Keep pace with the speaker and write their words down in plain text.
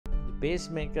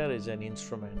Pacemaker is an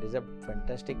instrument, is a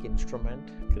fantastic instrument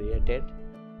created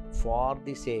for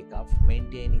the sake of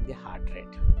maintaining the heart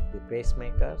rate. The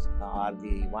pacemakers are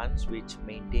the ones which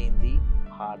maintain the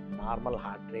normal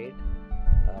heart rate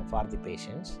for the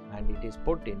patients, and it is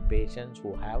put in patients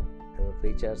who have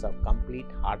features of complete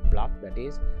heart block, that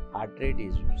is, heart rate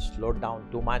is slowed down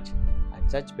too much,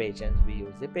 and such patients we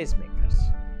use the pacemakers.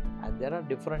 And there are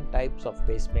different types of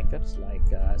pacemakers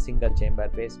like single chamber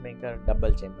pacemaker,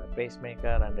 double chamber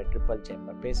pacemaker, and a triple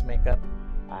chamber pacemaker.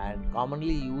 And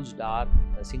commonly used are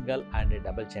single and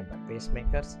double chamber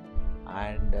pacemakers.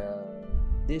 And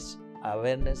this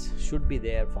awareness should be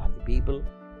there for the people.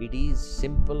 It is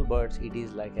simple words, it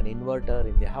is like an inverter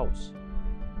in the house.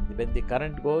 When the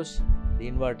current goes, the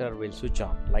inverter will switch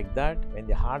on. Like that, when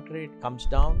the heart rate comes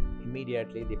down,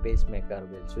 immediately the pacemaker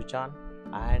will switch on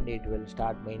and it will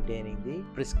start maintaining the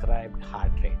prescribed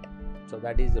heart rate. So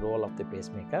that is the role of the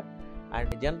pacemaker.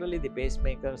 And generally the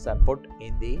pacemakers are put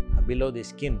in the below the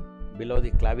skin, below the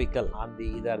clavicle, on the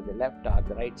either the left or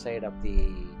the right side of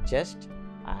the chest,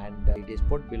 and it is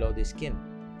put below the skin.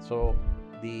 So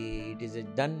it is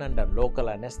done under local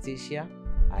anesthesia,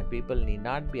 and people need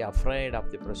not be afraid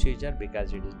of the procedure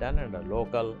because it is done under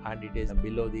local and it is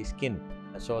below the skin,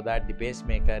 so that the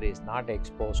pacemaker is not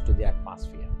exposed to the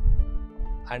atmosphere.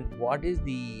 And what is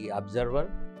the observer?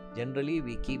 Generally,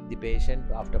 we keep the patient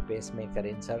after pacemaker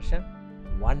insertion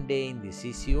 1 day in the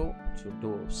CCO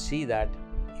to see that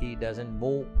he doesn't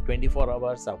move. 24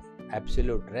 hours of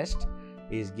absolute rest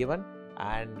is given,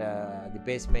 and the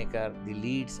pacemaker, the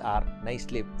leads are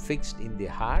nicely fixed in the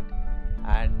heart,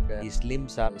 and his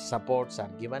limbs are supports are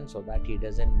given so that he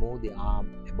doesn't move the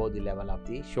arm above the level of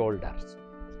the shoulders.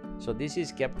 So this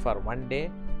is kept for 1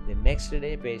 day. The next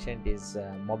day patient is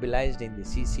mobilized in the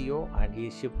CCO and he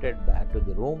is shifted back to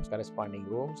the rooms, corresponding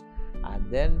rooms, and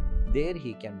then there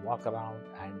he can walk around,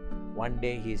 and 1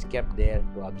 day he is kept there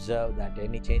to observe that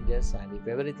any changes, and if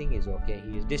everything is okay,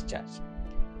 he is discharged.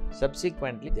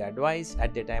 Subsequently, the advice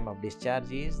at the time of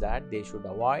discharge is that they should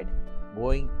avoid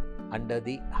going under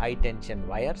the high tension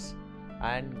wires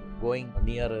and going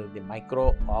near the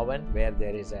micro oven where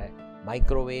there is a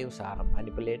microwaves are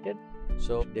manipulated.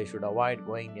 So they should avoid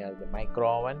going near the micro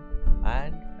oven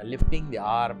and lifting the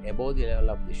arm above the level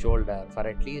of the shoulder for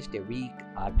at least a week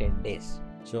or 10 days.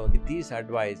 So with this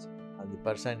advice, the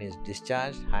person is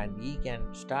discharged and he can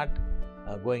start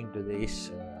going to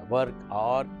this work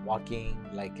or walking,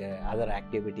 like other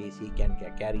activities he can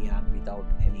carry on without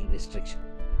any restriction.